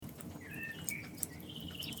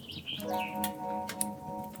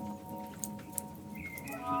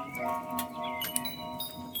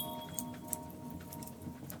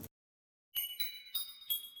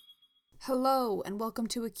Hello, and welcome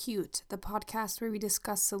to Acute, the podcast where we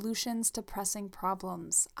discuss solutions to pressing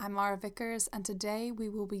problems. I'm Mara Vickers, and today we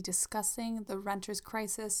will be discussing the renters'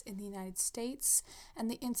 crisis in the United States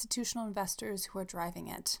and the institutional investors who are driving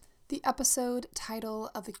it. The episode title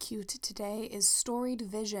of Acute today is Storied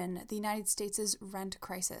Vision, the United States' Rent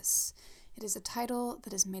Crisis. It is a title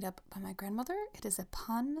that is made up by my grandmother. It is a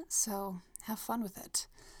pun, so have fun with it.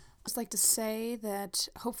 I'd just like to say that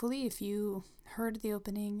hopefully if you heard the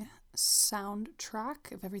opening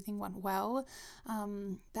soundtrack, if everything went well,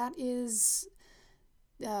 that is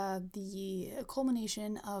the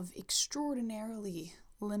culmination of extraordinarily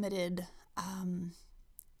limited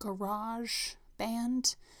garage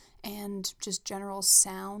band and just general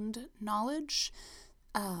sound knowledge.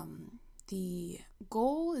 The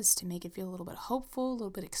goal is to make it feel a little bit hopeful, a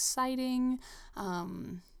little bit exciting.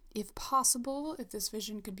 If possible, if this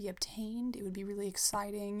vision could be obtained, it would be really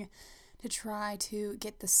exciting to try to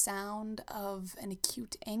get the sound of an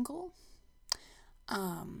acute angle,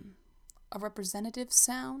 a representative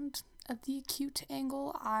sound of the acute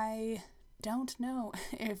angle. I don't know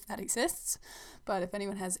if that exists, but if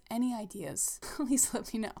anyone has any ideas, please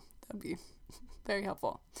let me know. That would be very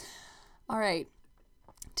helpful. All right,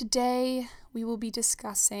 today we will be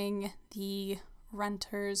discussing the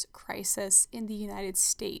renters' crisis in the United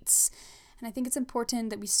States. And I think it's important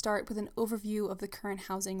that we start with an overview of the current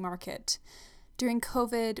housing market. During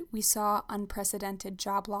COVID, we saw unprecedented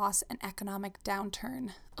job loss and economic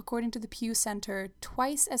downturn. According to the Pew Center,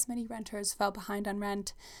 twice as many renters fell behind on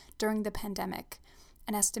rent during the pandemic.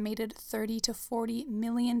 An estimated 30 to 40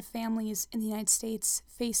 million families in the United States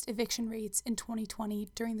faced eviction rates in 2020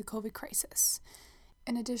 during the COVID crisis.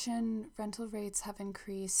 In addition, rental rates have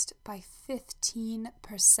increased by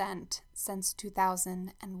 15% since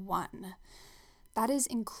 2001. That is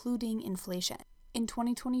including inflation. In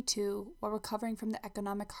 2022, while recovering from the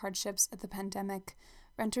economic hardships of the pandemic,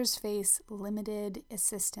 renters face limited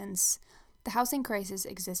assistance. The housing crisis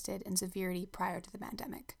existed in severity prior to the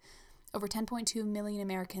pandemic. Over 10.2 million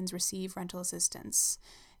Americans receive rental assistance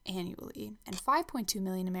annually, and 5.2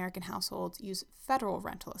 million American households use federal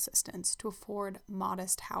rental assistance to afford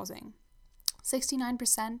modest housing.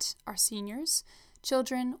 69% are seniors,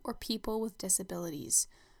 children, or people with disabilities.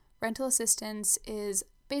 Rental assistance is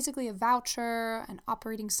basically a voucher, an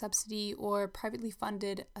operating subsidy, or privately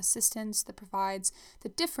funded assistance that provides the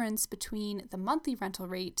difference between the monthly rental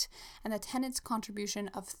rate and the tenant's contribution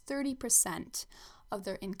of 30% of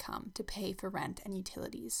their income to pay for rent and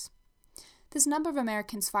utilities. This number of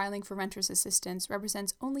Americans filing for renters' assistance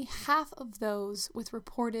represents only half of those with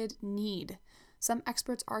reported need. Some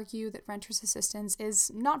experts argue that renters' assistance is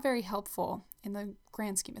not very helpful in the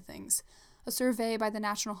grand scheme of things. A survey by the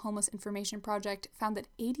National Homeless Information Project found that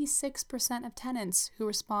 86% of tenants who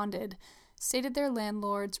responded stated their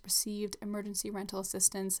landlords received emergency rental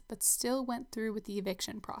assistance but still went through with the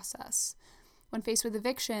eviction process. When faced with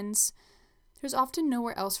evictions, there's often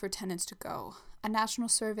nowhere else for tenants to go. A national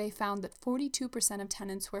survey found that 42% of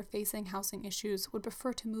tenants who are facing housing issues would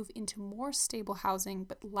prefer to move into more stable housing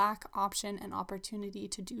but lack option and opportunity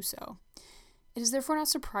to do so. It is therefore not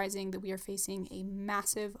surprising that we are facing a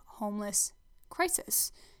massive homeless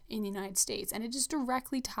crisis in the United States, and it is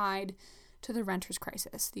directly tied to the renters'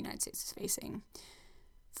 crisis the United States is facing.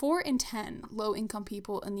 4 in 10 low-income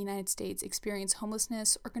people in the United States experience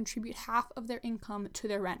homelessness or contribute half of their income to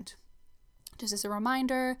their rent. Just as a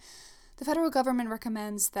reminder, the federal government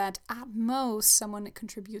recommends that at most someone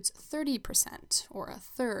contributes 30% or a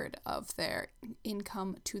third of their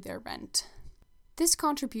income to their rent. This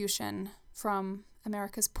contribution from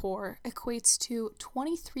America's poor equates to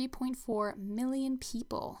 23.4 million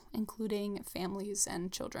people, including families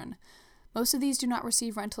and children. Most of these do not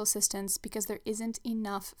receive rental assistance because there isn't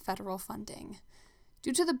enough federal funding.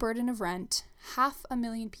 Due to the burden of rent,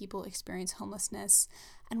 500,000 people experience homelessness,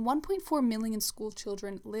 and 1.4 million school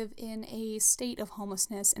children live in a state of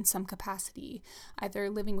homelessness in some capacity, either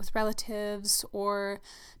living with relatives or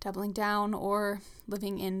doubling down or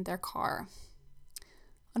living in their car.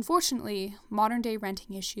 Unfortunately, modern-day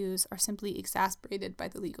renting issues are simply exacerbated by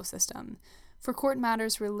the legal system. For court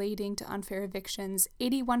matters relating to unfair evictions,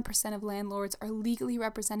 81% of landlords are legally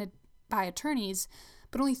represented by attorneys,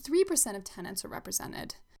 but only 3% of tenants are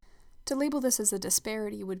represented. To label this as a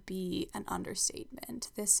disparity would be an understatement.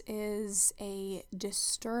 This is a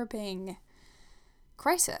disturbing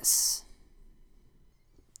crisis.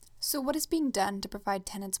 So what is being done to provide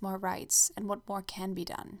tenants more rights, and what more can be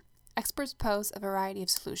done? Experts pose a variety of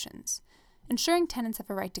solutions. Ensuring tenants have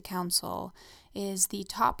a right to counsel is the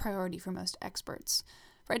top priority for most experts.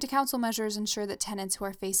 Right to counsel measures ensure that tenants who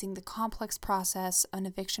are facing the complex process of an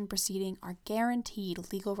eviction proceeding are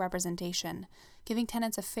guaranteed legal representation, giving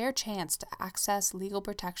tenants a fair chance to access legal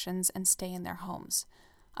protections and stay in their homes.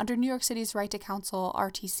 Under New York City's Right to Counsel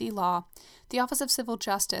 (RTC) law, the Office of Civil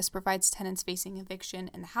Justice provides tenants facing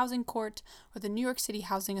eviction in the housing court or the New York City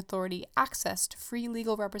Housing Authority access to free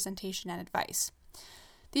legal representation and advice.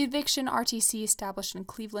 The eviction RTC, established in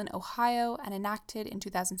Cleveland, Ohio, and enacted in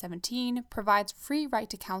 2017, provides free right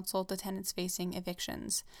to counsel to tenants facing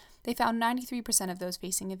evictions. They found 93% of those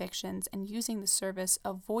facing evictions and using the service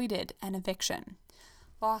avoided an eviction.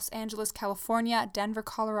 Los Angeles, California, Denver,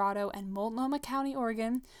 Colorado, and Multnomah County,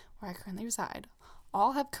 Oregon, where I currently reside,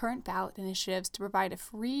 all have current ballot initiatives to provide a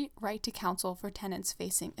free right to counsel for tenants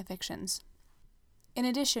facing evictions. In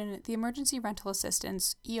addition, the Emergency Rental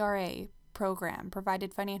Assistance, ERA, program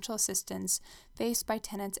provided financial assistance faced by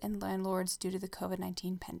tenants and landlords due to the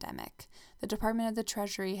COVID-19 pandemic. The Department of the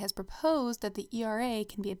Treasury has proposed that the ERA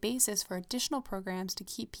can be a basis for additional programs to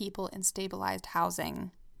keep people in stabilized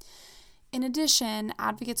housing. In addition,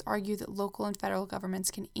 advocates argue that local and federal governments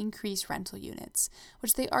can increase rental units,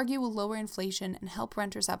 which they argue will lower inflation and help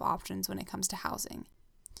renters have options when it comes to housing.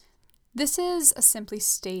 This is a simply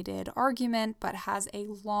stated argument, but has a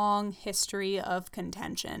long history of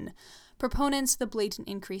contention. Proponents of the blatant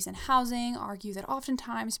increase in housing argue that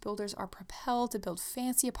oftentimes builders are propelled to build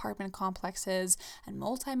fancy apartment complexes and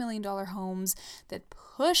multi-million-dollar homes that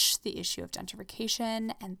push the issue of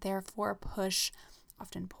gentrification and therefore push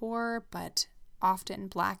often poor, but often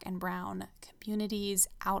Black and brown communities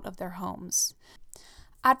out of their homes.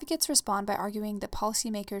 Advocates respond by arguing that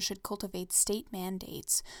policymakers should cultivate state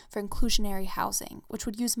mandates for inclusionary housing, which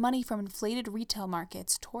would use money from inflated retail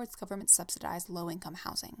markets towards government-subsidized low-income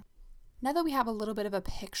housing. Now that we have a little bit of a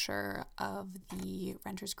picture of the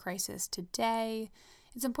renters' crisis today,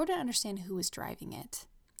 it's important to understand who is driving it.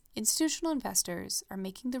 Institutional investors are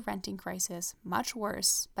making the renting crisis much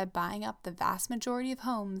worse by buying up the vast majority of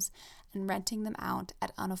homes and renting them out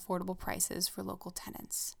at unaffordable prices for local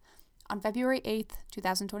tenants. On February 8,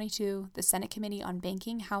 2022, the Senate Committee on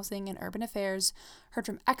Banking, Housing, and Urban Affairs heard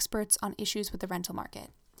from experts on issues with the rental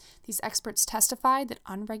market. These experts testified that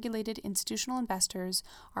unregulated institutional investors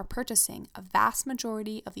are purchasing a vast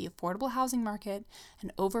majority of the affordable housing market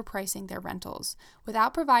and overpricing their rentals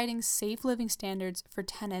without providing safe living standards for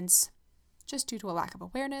tenants just due to a lack of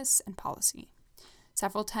awareness and policy.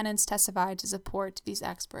 Several tenants testified to support these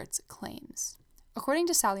experts' claims. According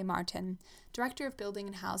to Sally Martin, Director of Building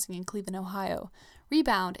and Housing in Cleveland, Ohio,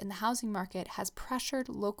 rebound in the housing market has pressured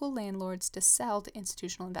local landlords to sell to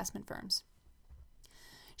institutional investment firms.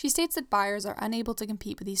 She states that buyers are unable to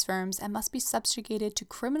compete with these firms and must be subjugated to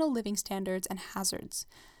criminal living standards and hazards.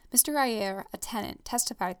 Mr. Ayer, a tenant,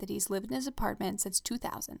 testified that he's lived in his apartment since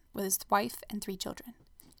 2000 with his wife and 3 children.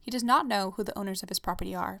 He does not know who the owners of his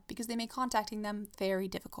property are because they make contacting them very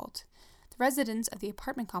difficult. The residents of the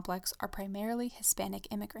apartment complex are primarily Hispanic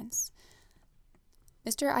immigrants.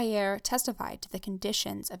 Mr. Ayer testified to the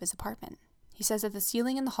conditions of his apartment. He says that the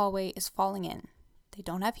ceiling in the hallway is falling in. They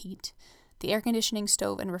don't have heat. The air conditioning,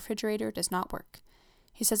 stove, and refrigerator does not work.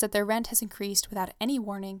 He says that their rent has increased without any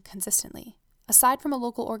warning consistently. Aside from a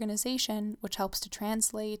local organization, which helps to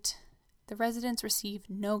translate, the residents receive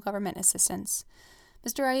no government assistance.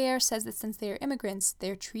 Mr. Ayer says that since they are immigrants, they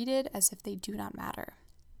are treated as if they do not matter.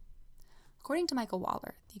 According to Michael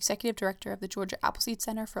Waller, the executive director of the Georgia Appleseed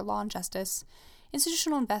Center for Law and Justice,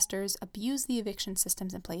 institutional investors abuse the eviction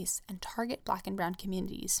systems in place and target Black and brown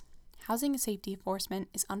communities. Housing and safety enforcement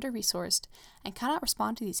is under-resourced and cannot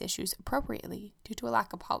respond to these issues appropriately due to a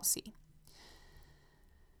lack of policy.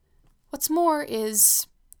 What's more is,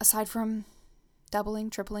 aside from doubling,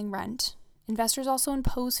 tripling rent, investors also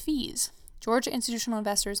impose fees. Georgia institutional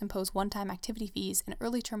investors impose one-time activity fees and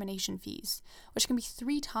early termination fees, which can be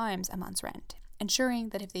 3 times a month's rent, ensuring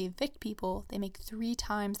that if they evict people, they make 3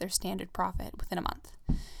 times their standard profit within a month.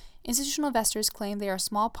 Institutional investors claim they are a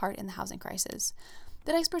small part in the housing crisis,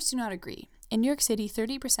 but experts do not agree. In New York City,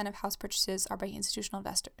 30% of house purchases are by institutional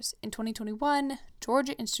investors. In 2021,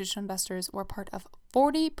 Georgia institutional investors were part of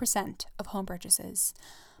 40% of home purchases,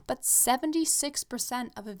 but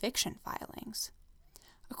 76% of eviction filings.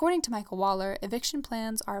 According to Michael Waller, eviction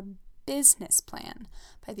plans are a business plan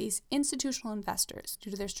by these institutional investors due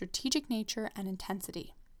to their strategic nature and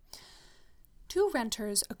intensity. 2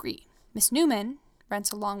 renters agree. Ms. Newman rents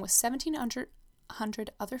along with 1,700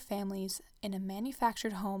 other families in a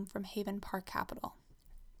manufactured home from Haven Park Capital.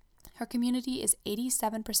 Her community is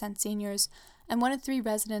 87% seniors, and 1 in 3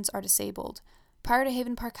 residents are disabled. Prior to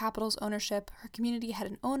Haven Park Capital's ownership, her community had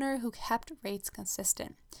an owner who kept rates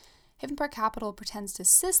consistent. Haven Park Capital pretends to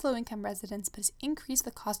assist low-income residents but has increased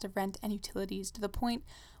the cost of rent and utilities to the point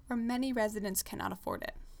where many residents cannot afford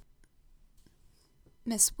it.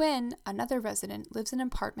 Miss Wynn, another resident, lives in an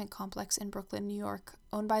apartment complex in Brooklyn, New York,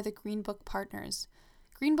 owned by the Green Book Partners.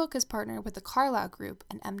 Green Book is partnered with the Carlyle Group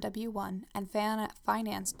and MW1 and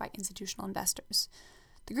financed by institutional investors.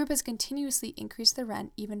 The group has continuously increased the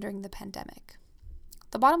rent even during the pandemic.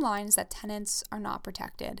 The bottom line is that tenants are not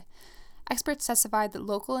protected. Experts testified that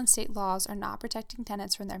local and state laws are not protecting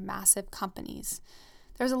tenants from their massive companies.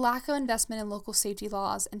 There's a lack of investment in local safety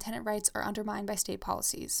laws, and tenant rights are undermined by state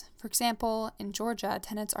policies. For example, in Georgia,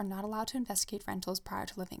 tenants are not allowed to investigate rentals prior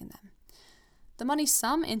to living in them. The money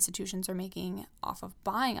some institutions are making off of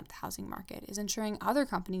buying up the housing market is ensuring other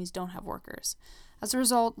companies don't have workers. As a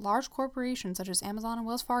result, large corporations such as Amazon and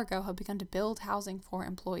Wells Fargo have begun to build housing for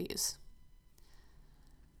employees.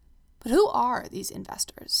 But who are these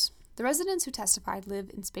investors? The residents who testified live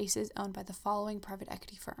in spaces owned by the following private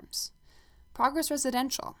equity firms. Progress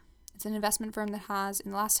Residential. It's an investment firm that has,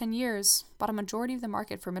 in the last 10 years, bought a majority of the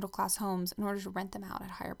market for middle-class homes in order to rent them out at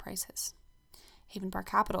higher prices. Haven Park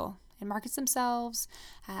Capital. It markets themselves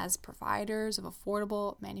as providers of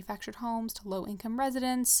affordable manufactured homes to low-income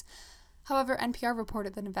residents. However, NPR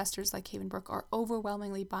reported that investors like Haven Brook are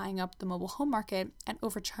overwhelmingly buying up the mobile home market and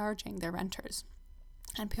overcharging their renters.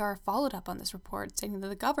 NPR followed up on this report, stating that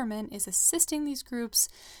the government is assisting these groups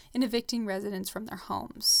in evicting residents from their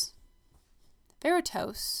homes.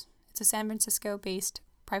 Veritas, it's a San Francisco-based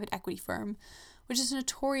private equity firm, which is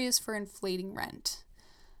notorious for inflating rent.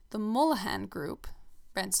 The Mullahan Group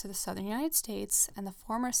rents to the southern United States, and the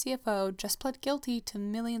former CFO just pled guilty to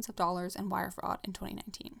millions of dollars in wire fraud in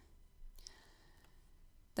 2019.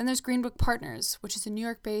 Then there's Green Book Partners, which is a New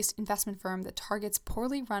York-based investment firm that targets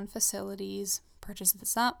poorly run facilities,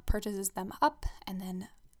 purchases them up, and then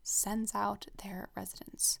sends out their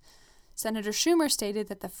residents. Senator Schumer stated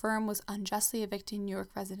that the firm was unjustly evicting New York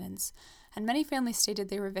residents, and many families stated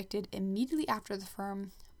they were evicted immediately after the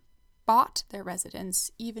firm bought their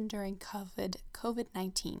residents, even during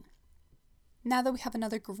COVID-19. Now that we have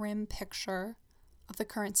another grim picture of the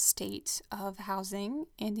current state of housing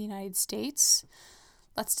in the United States,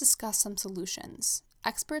 let's discuss some solutions.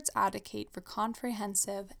 Experts advocate for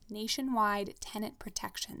comprehensive, nationwide tenant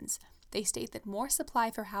protections. They state that more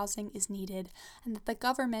supply for housing is needed and that the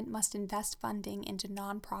government must invest funding into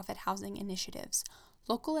nonprofit housing initiatives.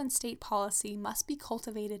 Local and state policy must be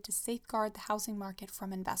cultivated to safeguard the housing market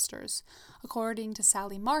from investors. According to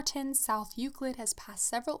Sally Martin, South Euclid has passed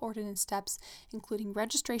several ordinance steps, including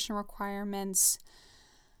registration requirements.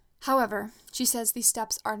 However, she says these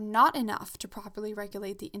steps are not enough to properly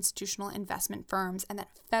regulate the institutional investment firms and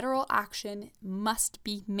that federal action must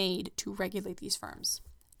be made to regulate these firms.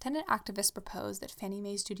 Tenant activists proposed that Fannie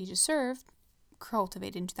Mae's duty to serve,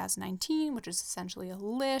 cultivated in 2019, which is essentially a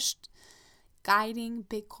list guiding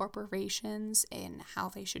big corporations in how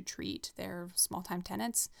they should treat their small-time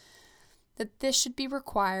tenants, that this should be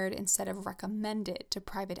required instead of recommended to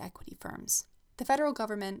private equity firms. The federal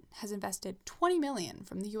government has invested $20 million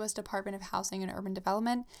from the U.S. Department of Housing and Urban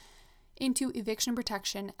Development into eviction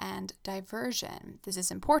protection and diversion. This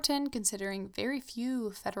is important considering very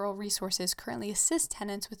few federal resources currently assist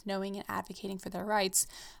tenants with knowing and advocating for their rights.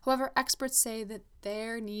 However, experts say that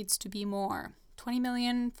there needs to be more. $20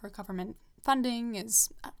 million for government funding is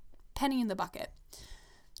a penny in the bucket.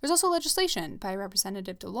 There's also legislation by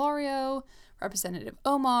Representative DeLauro, Representative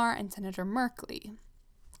Omar, and Senator Merkley,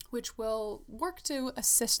 which will work to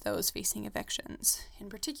assist those facing evictions. In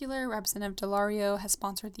particular, Representative DeLauro has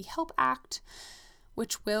sponsored the HELP Act,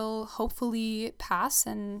 which will hopefully pass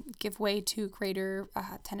and give way to greater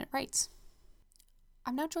tenant rights.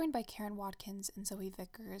 I'm now joined by Karen Watkins and Zoe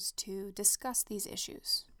Vickers to discuss these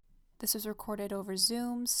issues. This was recorded over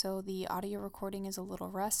Zoom, so the audio recording is a little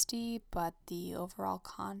rusty, but the overall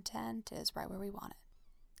content is right where we want it.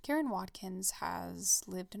 Karen Watkins has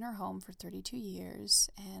lived in her home for 32 years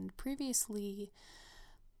and previously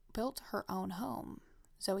built her own home.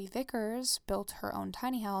 Zoe Vickers built her own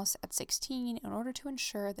tiny house at 16 in order to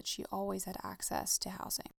ensure that she always had access to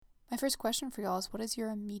housing. My first question for y'all is, what is your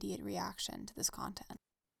immediate reaction to this content?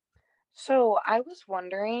 So I was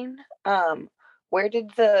wondering, where did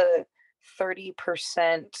the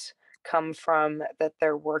 30% come from that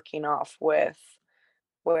they're working off with,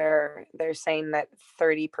 where they're saying that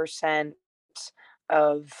 30%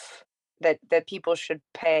 of that people should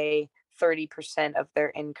pay 30% of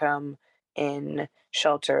their income in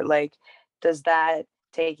shelter? Like, does that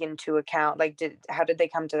take into account, like, how did they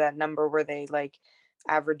come to that number? Were they like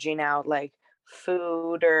averaging out like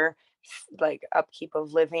food, or like upkeep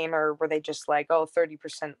of living, or were they just like, oh,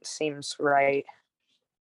 30% seems right?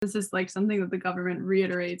 This is like something that the government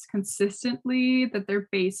reiterates consistently, that they're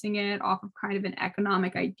basing it off of kind of an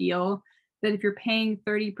economic ideal, that if you're paying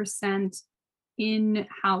 30% in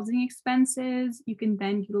housing expenses, you can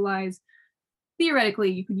then utilize theoretically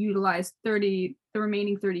you could utilize the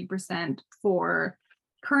remaining 30% for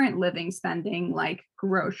current living spending like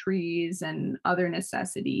groceries and other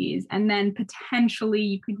necessities, and then potentially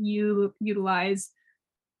you could utilize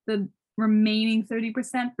the remaining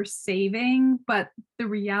 30% for saving. But the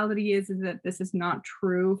reality is that this is not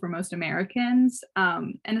true for most Americans,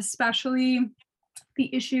 and especially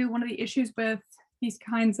one of the issues with these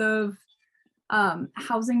kinds of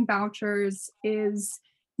housing vouchers is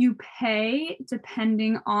you pay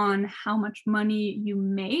depending on how much money you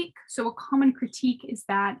make. So a common critique is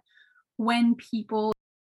that when people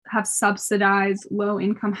have subsidized low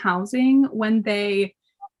income housing, when they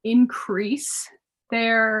increase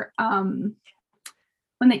their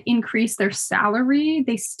salary,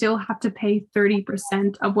 they still have to pay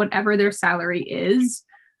 30% of whatever their salary is.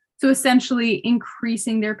 So essentially,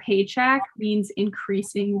 increasing their paycheck means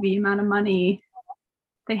increasing the amount of money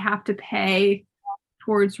they have to pay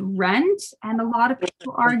towards rent. And a lot of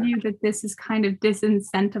people argue that this is kind of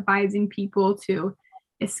disincentivizing people to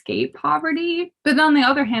escape poverty. But on the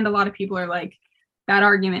other hand, a lot of people are like, that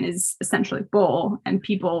argument is essentially bull, and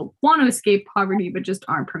people want to escape poverty, but just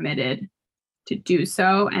aren't permitted to do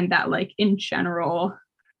so. And that, like, in general,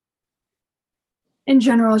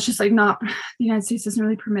 it's just like not, the United States doesn't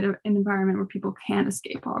really permit an environment where people can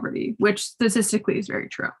escape poverty, which statistically is very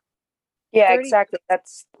true. Yeah, 30 exactly.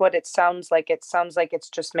 That's what it sounds like. It sounds like it's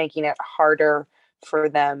just making it harder for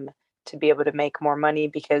them to be able to make more money,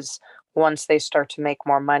 because once they start to make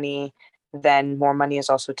more money, then more money is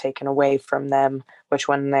also taken away from them, which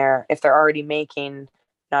if they're already making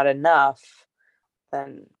not enough,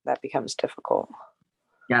 then that becomes difficult.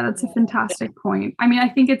 Yeah, that's a fantastic point. I mean, I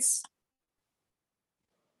think it's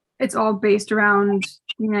all based around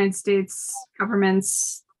the United States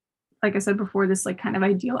government's, like I said before, this like kind of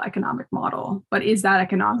ideal economic model. But is that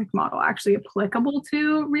economic model actually applicable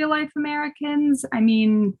to real life Americans? I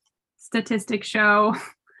mean, statistics show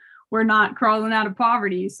we're not crawling out of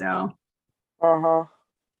poverty. So, Uh-huh.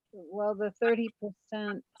 Well, the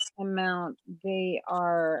 30% amount, they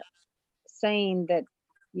are saying that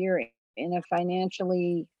you're in a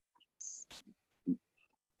financially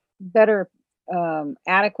better,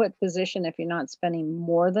 adequate position if you're not spending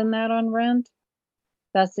more than that on rent.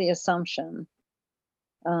 That's the assumption.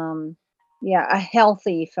 Yeah, a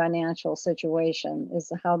healthy financial situation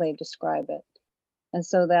is how they describe it. And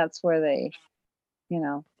so that's where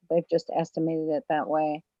they've just estimated it that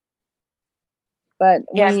way. But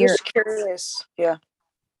Yeah, when I'm you're just curious. Yeah.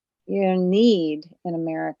 you're in need in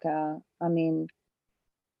America, I mean,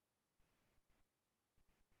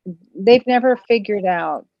 they've never figured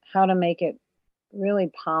out how to make it really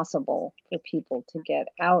possible for people to get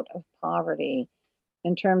out of poverty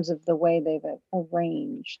in terms of the way they've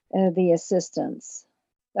arranged the assistance.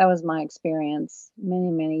 That was my experience many,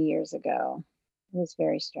 many years ago. It was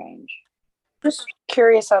very strange. Just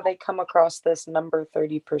curious how they come across this number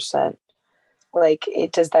 30%. Like,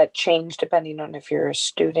 does that change depending on if you're a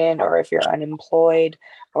student or if you're unemployed,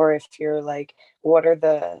 or if you're like, what are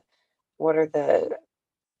the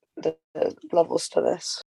the levels to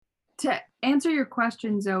this? to answer your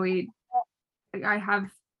question, Zoe, I have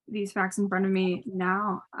these facts in front of me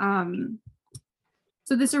now.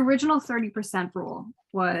 So this original 30% rule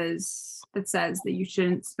that says that you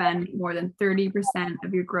shouldn't spend more than 30%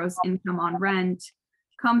 of your gross income on rent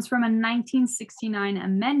comes from a 1969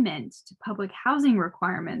 amendment to public housing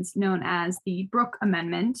requirements known as the Brooke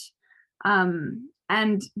Amendment.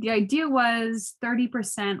 And the idea was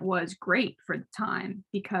 30% was great for the time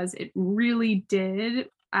because it really did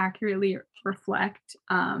accurately reflect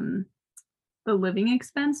the living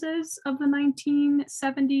expenses of the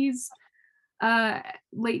 1970s,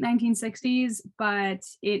 late 1960s, but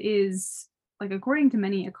it is, like, according to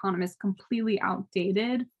many economists, completely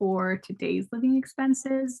outdated for today's living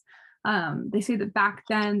expenses. They say that back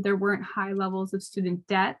then there weren't high levels of student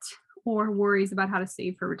debt or worries about how to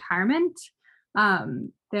save for retirement.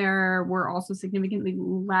 There were also significantly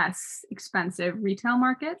less expensive retail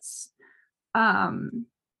markets. And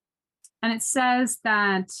it says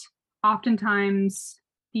that oftentimes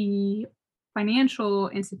the financial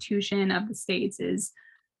institution of the states is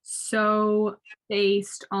so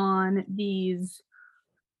based on these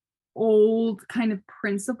old kind of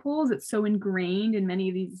principles. It's so ingrained in many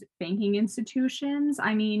of these banking institutions.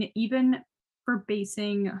 I mean, even for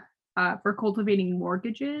basing for cultivating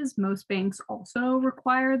mortgages, most banks also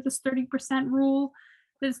require this 30% rule.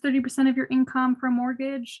 That's 30% of your income for a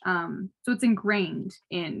mortgage. So it's ingrained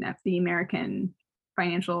in the American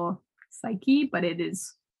financial psyche, but it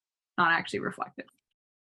is not actually reflected.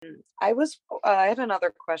 I had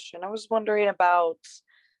another question. I was wondering about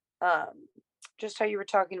just how you were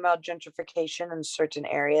talking about gentrification in certain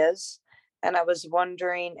areas. And I was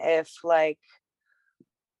wondering if like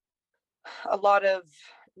a lot of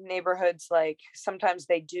neighborhoods, like sometimes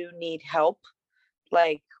they do need help,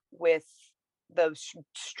 like with the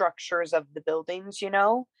structures of the buildings,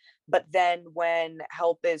 but then when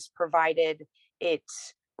help is provided, it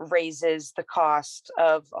raises the cost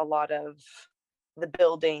of a lot of the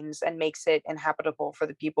buildings and makes it inhabitable for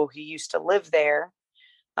the people who used to live there,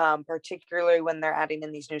 particularly when they're adding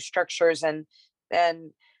in these new structures. And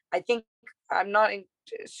I think I'm not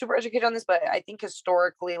super educated on this, but I think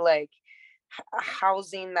historically, like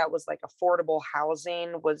housing that was like affordable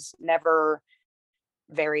housing was never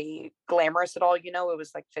very glamorous at all. It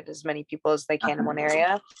was like fit as many people as they can in one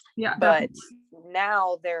area. Yeah, but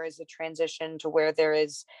now there is a transition to where there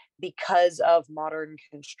is, because of modern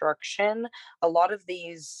construction, a lot of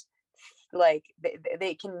these, like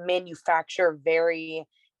they can manufacture very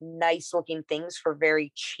nice looking things for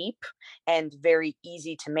very cheap and very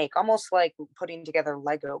easy to make, almost like putting together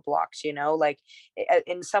Lego blocks, like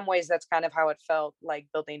in some ways that's kind of how it felt like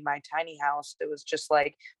building my tiny house. It was just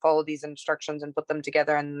like follow these instructions and put them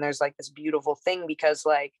together, and there's like this beautiful thing because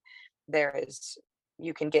like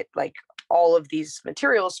you can get like all of these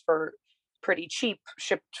materials for pretty cheap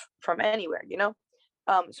shipped from anywhere.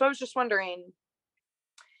 So I was just wondering,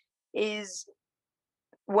 is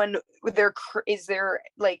there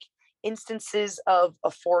like instances of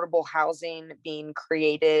affordable housing being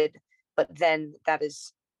created, but then that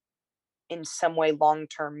is in some way long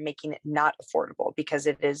term making it not affordable because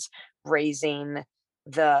it is raising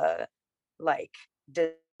the like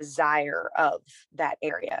desire of that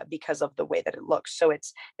area because of the way that it looks. So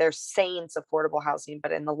they're saying it's affordable housing,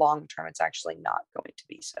 but in the long term it's actually not going to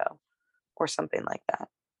be so, or something like that.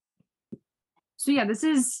 So yeah, this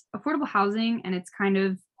is affordable housing, and it's kind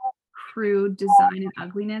of crude design and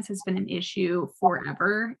ugliness has been an issue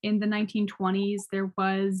forever. In the 1920s, there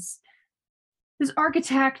was this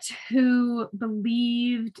architect who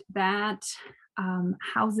believed that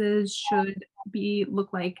houses should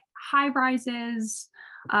look like high rises.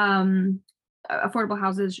 Affordable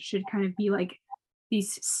houses should kind of be like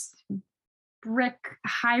these brick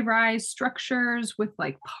high rise structures with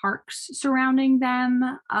like parks surrounding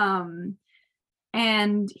them.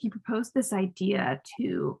 And he proposed this idea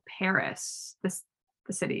to Paris, the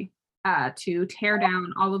city, to tear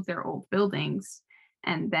down all of their old buildings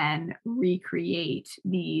and then recreate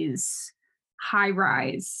these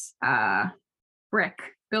high-rise brick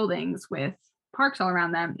buildings with parks all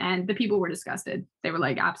around them. And the people were disgusted. They were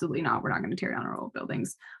like, absolutely not. We're not going to tear down our old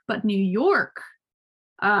buildings. But New York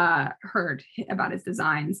heard about his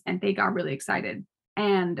designs, and they got really excited.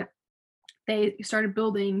 And they started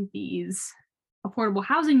building these affordable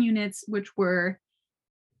housing units, which were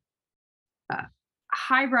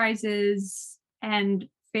high rises and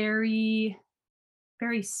very,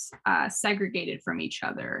 very segregated from each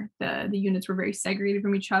other. The units were very segregated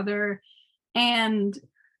from each other. And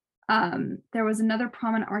there was another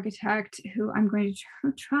prominent architect who I'm going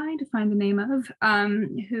to try to find the name of,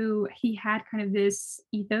 who he had kind of this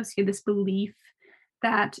ethos, he had this belief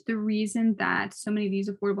that the reason that so many of these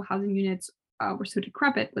affordable housing units were so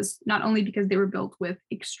decrepit was not only because they were built with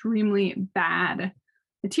extremely bad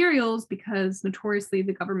materials, because notoriously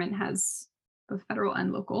the government has, both federal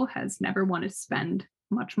and local, has never wanted to spend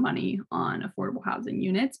much money on affordable housing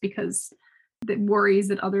units because it worries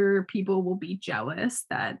that other people will be jealous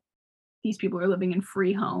that these people are living in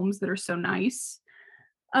free homes that are so nice,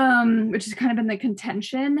 which has kind of been the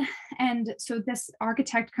contention. And so this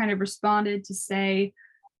architect kind of responded to say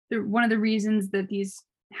one of the reasons that these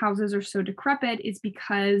houses are so decrepit is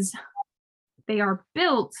because they are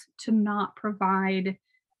built to not provide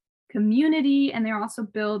community, and they're also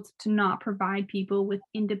built to not provide people with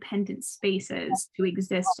independent spaces to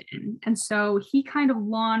exist in. And so he kind of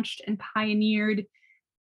launched and pioneered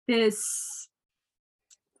this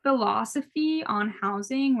philosophy on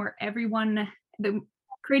housing where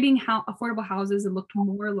creating affordable houses that looked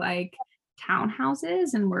more like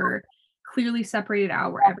townhouses and were clearly separated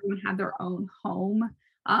out, where everyone had their own home,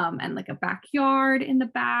 and like a backyard in the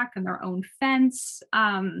back and their own fence.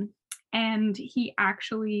 And he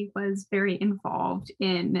actually was very involved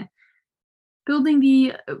in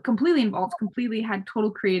building completely had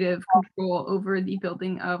total creative control over the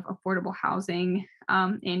building of affordable housing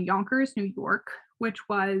in Yonkers, New York, which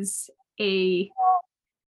was an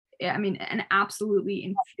absolutely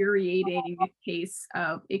infuriating case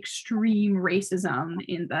of extreme racism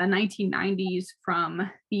in the 1990s from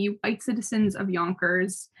the white citizens of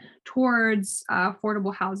Yonkers towards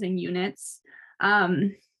affordable housing units.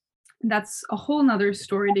 That's a whole nother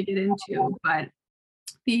story to get into, but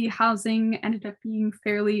the housing ended up being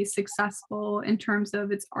fairly successful in terms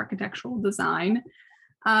of its architectural design.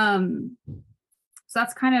 So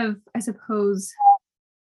that's kind of, I suppose,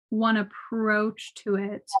 one approach to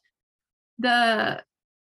it.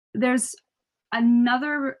 There's a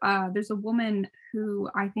woman who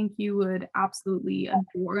I think you would absolutely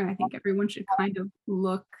adore, and I think everyone should kind of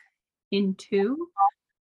look into,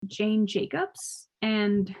 Jane Jacobs,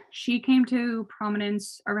 and she came to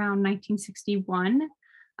prominence around 1961.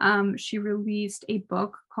 She released a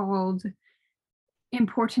book called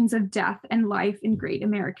Importance of Death and Life in Great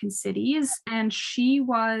American Cities, and she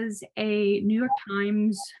was a New York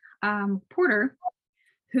Times reporter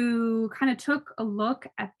who kind of took a look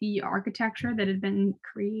at the architecture that had been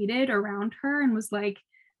created around her and was like,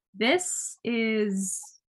 this is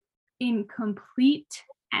in complete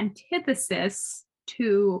antithesis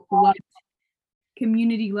to what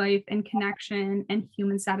community life and connection and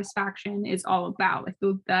human satisfaction is all about. Like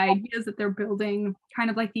the ideas that they're building, kind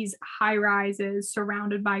of like these high rises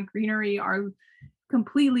surrounded by greenery, are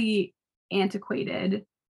completely antiquated.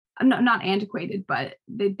 Not antiquated, but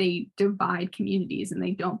they divide communities and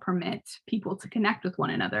they don't permit people to connect with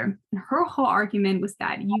one another. And her whole argument was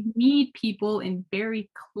that you need people in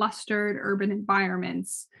very clustered urban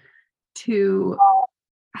environments to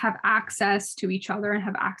have access to each other and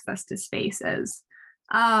have access to spaces.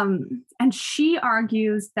 And she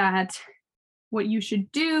argues that what you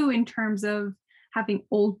should do in terms of having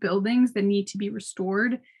old buildings that need to be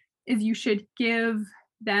restored is you should give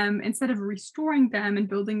them, instead of restoring them and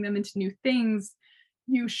building them into new things,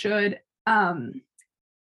 you should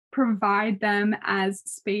provide them as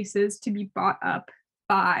spaces to be bought up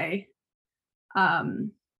by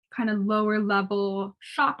kind of lower level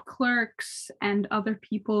shop clerks and other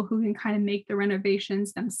people who can kind of make the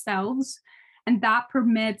renovations themselves. And that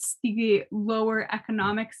permits the lower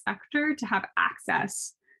economic sector to have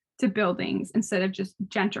access to buildings instead of just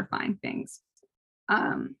gentrifying things.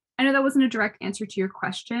 I know that wasn't a direct answer to your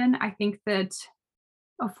question. I think that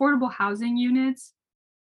affordable housing units,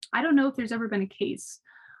 I don't know if there's ever been a case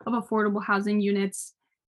of affordable housing units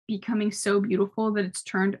becoming so beautiful that it's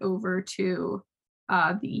turned over to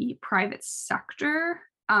the private sector.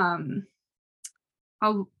 I'll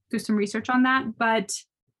do some research on that, but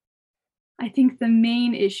I think the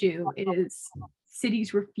main issue is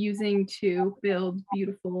cities refusing to build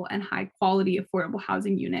beautiful and high quality affordable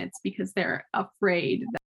housing units because they're afraid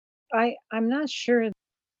that I'm not sure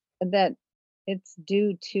that it's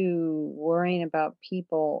due to worrying about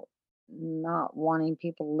people not wanting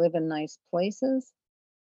people to live in nice places.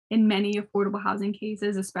 in many affordable housing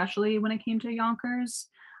cases, especially when it came to Yonkers,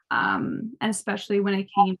 and especially when it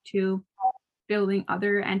came to building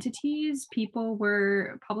other entities,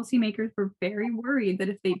 policymakers were very worried that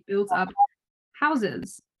if they built up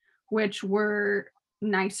houses, which were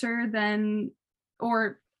nicer than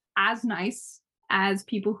or as nice as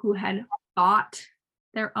people who had bought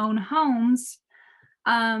their own homes,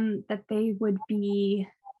 that the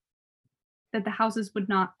houses would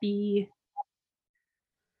not be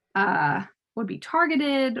would be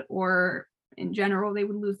targeted, or in general they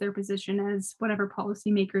would lose their position as whatever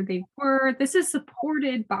policymaker they were. This is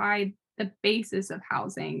supported by the basis of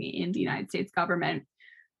housing in the United States government.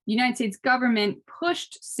 The United States government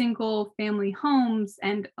pushed single family homes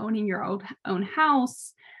and owning your own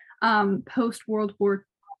house post World War,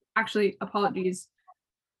 actually, apologies,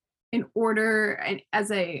 in order and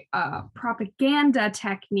as a propaganda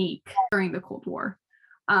technique during the Cold War,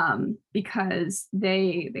 because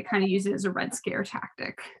they kind of use it as a Red Scare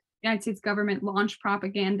tactic. The United States government launched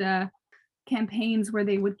propaganda campaigns where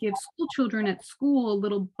they would give school children at school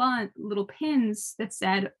little pins that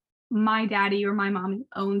said, "My daddy or my mom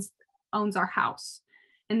owns our house,"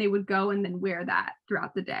 and they would go and then wear that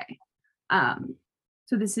throughout the day.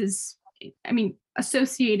 So this is,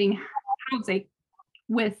 associating housing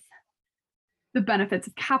with the benefits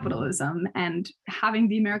of capitalism and having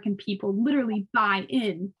the American people literally buy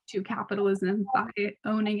in to capitalism by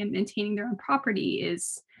owning and maintaining their own property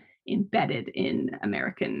is embedded in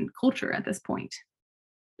American culture at this point,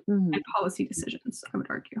 and policy decisions, I would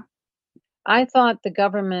argue. I thought the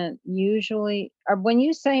government usually, or when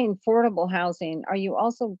you say affordable housing, are you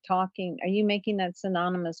also talking, are you making that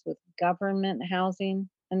synonymous with government housing?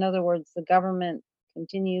 In other words, the government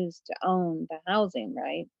continues to own the housing,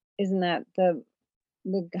 right? Isn't that the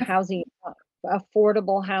housing,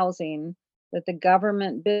 affordable housing that the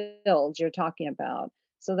government builds you're talking about?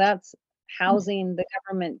 So that's housing the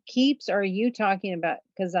government keeps, or are you talking about,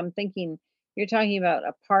 because I'm thinking you're talking about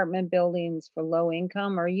apartment buildings for low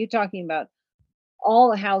income, or are you talking about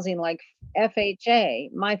all the housing like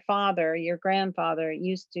FHA? My father, your grandfather,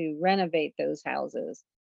 used to renovate those houses,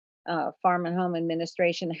 farm and home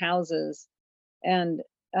administration houses, and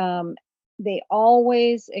they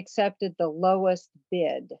always accepted the lowest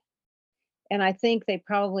bid. And I think they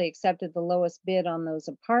probably accepted the lowest bid on those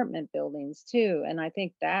apartment buildings too. And I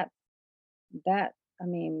think that I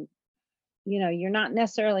mean, you're not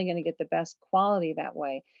necessarily going to get the best quality that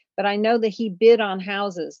way. But I know that he bid on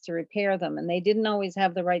houses to repair them, and they didn't always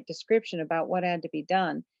have the right description about what had to be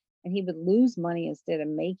done. And he would lose money instead of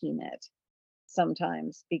making it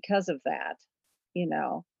sometimes because of that, you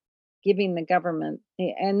know, giving the government,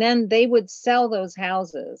 and then they would sell those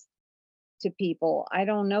houses to people. I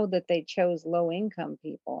don't know that they chose low income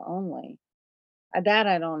people only. That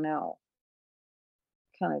I don't know.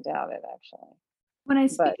 Kind of doubt it actually. When I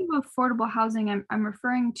speak But of affordable housing, I'm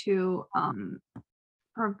referring to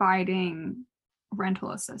providing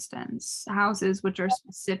rental assistance, houses which are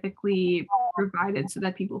specifically provided so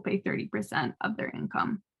that people pay 30% of their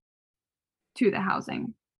income to the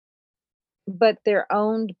housing. but they're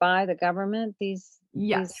owned by the government, these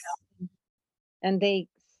Yes. and they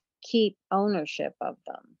keep ownership of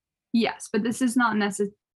them. Yes, but this does not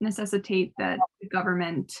necessitate that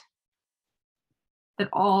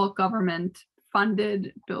all government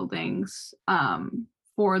funded buildings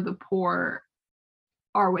for the poor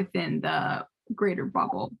are within the greater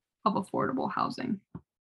bubble of affordable housing.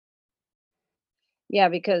 Yeah,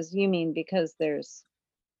 because you mean because there's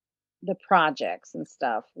the projects and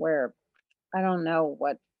stuff where I don't know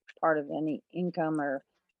what part of any income or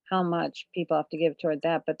how much people have to give toward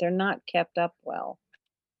that, but they're not kept up well.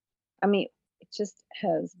 I mean, it just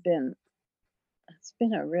it's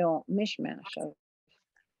been a real mishmash of.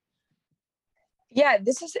 Yeah,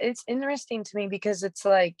 it's interesting to me because it's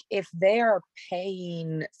like if they are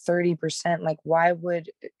paying 30%, like why would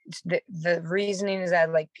the reasoning is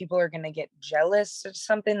that like people are gonna get jealous or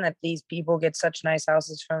something that these people get such nice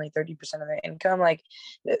houses for only 30% of their income. Like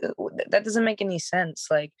that doesn't make any sense.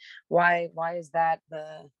 Like why is that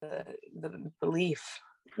the belief?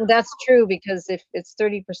 Well, that's true because if it's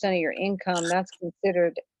 30% of your income, that's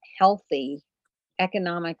considered healthy,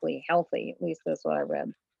 economically healthy. At least that's what I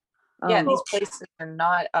read. Yeah, these places are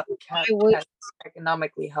not I upkept would, as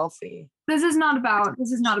economically healthy. This is not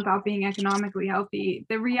about being economically healthy.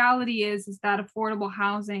 The reality is that affordable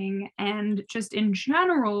housing and just in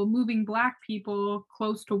general moving Black people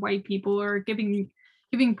close to white people or giving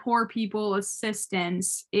poor people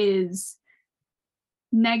assistance is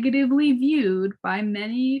negatively viewed by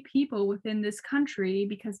many people within this country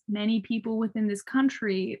because many people within this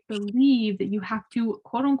country believe that you have to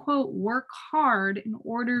quote unquote work hard in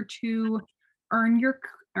order to earn your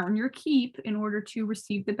keep, in order to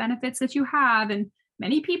receive the benefits that you have. And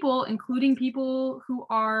many people, including people who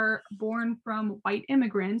are born from white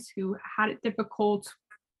immigrants who had it difficult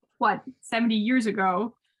 70 years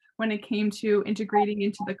ago when it came to integrating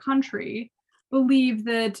into the country, believe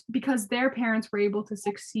that because their parents were able to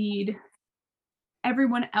succeed,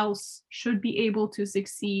 everyone else should be able to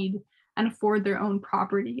succeed and afford their own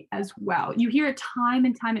property as well. You hear it time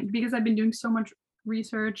and time, because I've been doing so much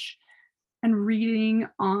research and reading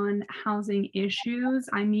on housing issues.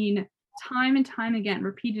 I mean, time and time again,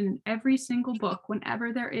 repeated in every single book,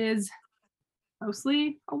 whenever there is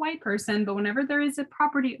mostly a white person, but whenever there is a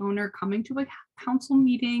property owner coming to a council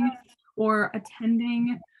meeting or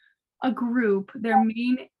attending a group, their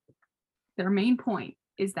main point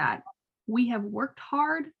is that we have worked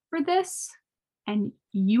hard for this and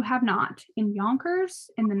you have not. In Yonkers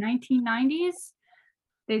in the 1990s,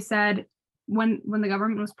 they said when the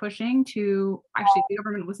government was pushing to, actually the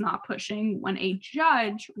government was not pushing, when a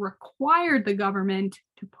judge required the government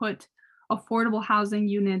to put affordable housing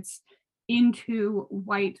units into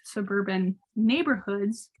white suburban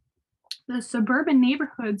neighborhoods, the suburban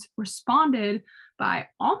neighborhoods responded by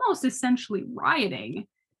almost essentially rioting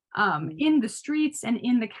in the streets and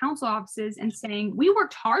in the council offices and saying, we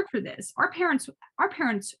worked hard for this. Our parents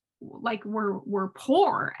like were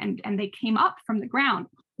poor and they came up from the ground,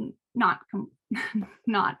 not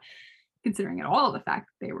considering at all the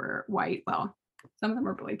fact that they were white. Well, some of them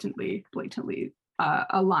were blatantly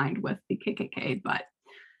aligned with the KKK, but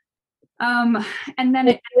And then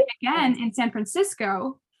again in San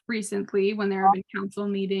Francisco recently, when there have been council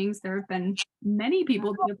meetings, there have been many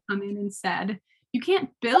people that have come in and said, you can't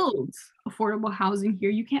build affordable housing here.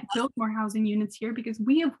 You can't build more housing units here because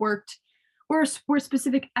we have worked, we're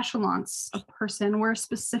specific echelons of person, we're a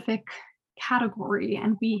specific category,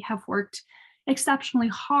 and we have worked exceptionally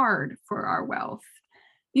hard for our wealth.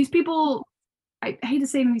 These people, I hate to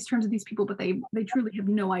say in these terms of these people, but they truly have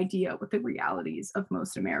no idea what the realities of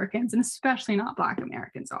most Americans, and especially not Black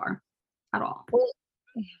Americans, are at all. Well,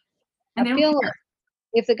 And they I don't feel care.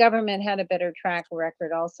 if the government had a better track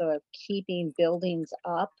record also of keeping buildings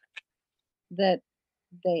up that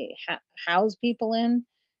they house people in,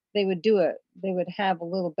 they would do it. They would have a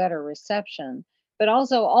little better reception. But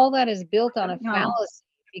also, all that is built on a No. fallacy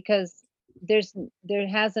because there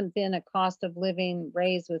hasn't been a cost of living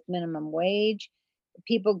raised with minimum wage.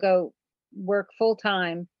 People go work full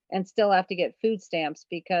time and still have to get food stamps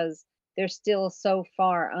because they're still so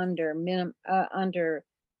far under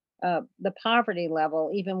the poverty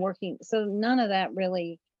level, even working. So none of that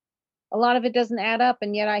really, a lot of it doesn't add up.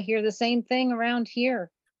 And yet I hear the same thing around here.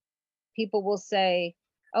 People will say,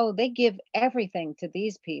 oh, they give everything to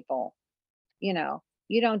these people.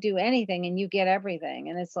 You don't do anything and you get everything.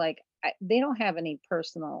 And it's like, they don't have any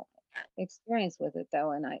personal experience with it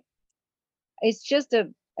though. And it's just a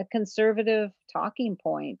conservative talking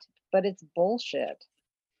point, but it's bullshit.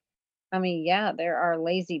 I mean, yeah, there are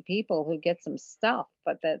lazy people who get some stuff,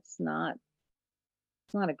 but it's not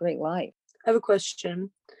a great life. I have a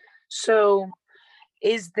question. So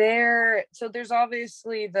there's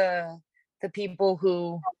obviously the people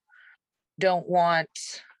who don't want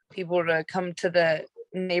people to come to the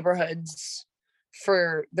neighborhoods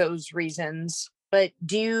for those reasons, but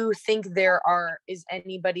do you think is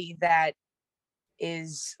anybody that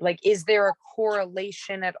is there a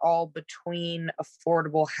correlation at all between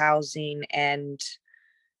affordable housing and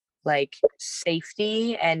like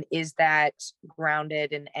safety, and is that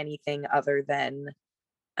grounded in anything other than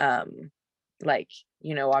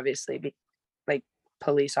obviously like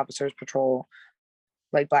police officers patrol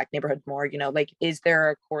like Black neighborhoods more, is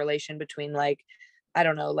there a correlation between I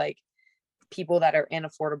don't know, people that are in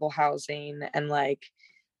affordable housing and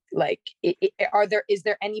is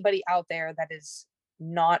there anybody out there that is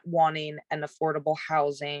not wanting an affordable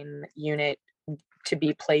housing unit to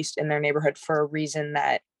be placed in their neighborhood for a reason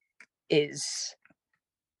that is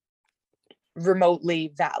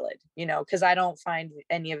remotely valid, because I don't find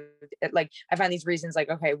any of it, I find these reasons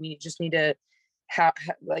okay, we just need to have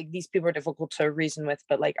these people are difficult to reason with,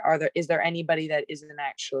 but is there anybody that isn't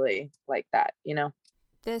actually like that?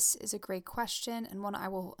 This is a great question, and one I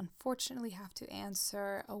will unfortunately have to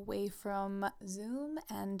answer away from Zoom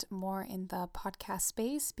and more in the podcast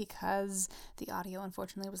space because the audio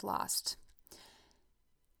unfortunately was lost.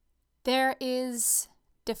 There is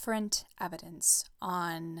different evidence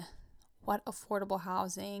on what affordable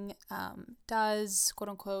housing does, quote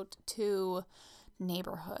unquote, to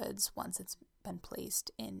neighborhoods once it's been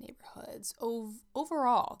placed in neighborhoods.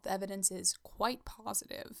 Overall, the evidence is quite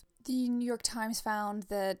positive. The New York Times found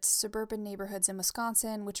that suburban neighborhoods in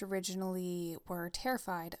Wisconsin, which originally were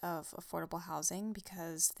terrified of affordable housing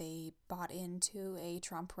because they bought into a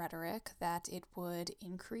Trump rhetoric that it would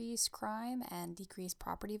increase crime and decrease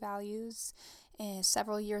property values,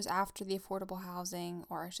 several years after the affordable housing,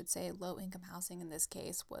 or I should say low-income housing in this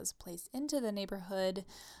case, was placed into the neighborhood,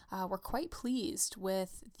 were quite pleased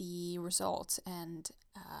with the results, and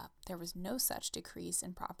there was no such decrease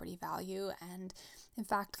in property value, and in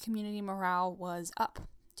fact, community morale was up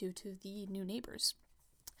due to the new neighbors.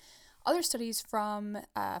 Other studies from,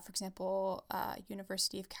 for example,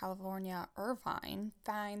 University of California, Irvine,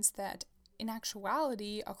 finds that in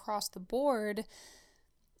actuality, across the board,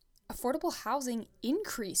 affordable housing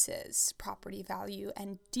increases property value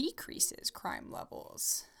and decreases crime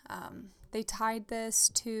levels. They tied this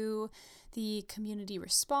to the community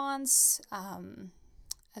response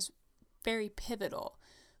as very pivotal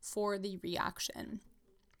for the reaction.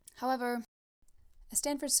 However, a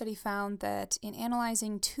Stanford study found that in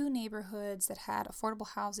analyzing two neighborhoods that had affordable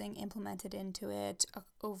housing implemented into it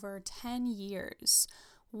over 10 years,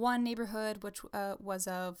 one neighborhood which was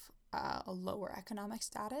of a lower economic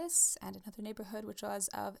status and another neighborhood which was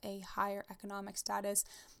of a higher economic status,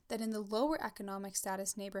 that in the lower economic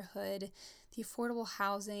status neighborhood, the affordable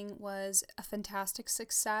housing was a fantastic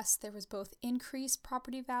success. There was both increased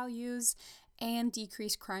property values and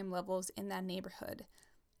decreased crime levels in that neighborhood.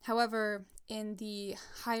 However, in the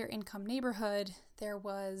higher income neighborhood, there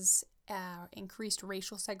was increased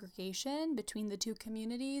racial segregation between the two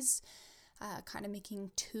communities, kind of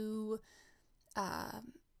making two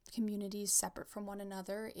communities separate from one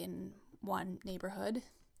another in one neighborhood.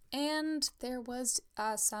 And there was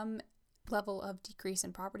some level of decrease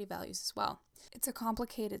in property values as well. It's a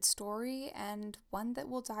complicated story and one that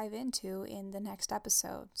we'll dive into in the next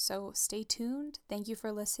episode. So stay tuned. Thank you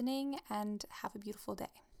for listening and have a beautiful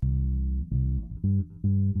day.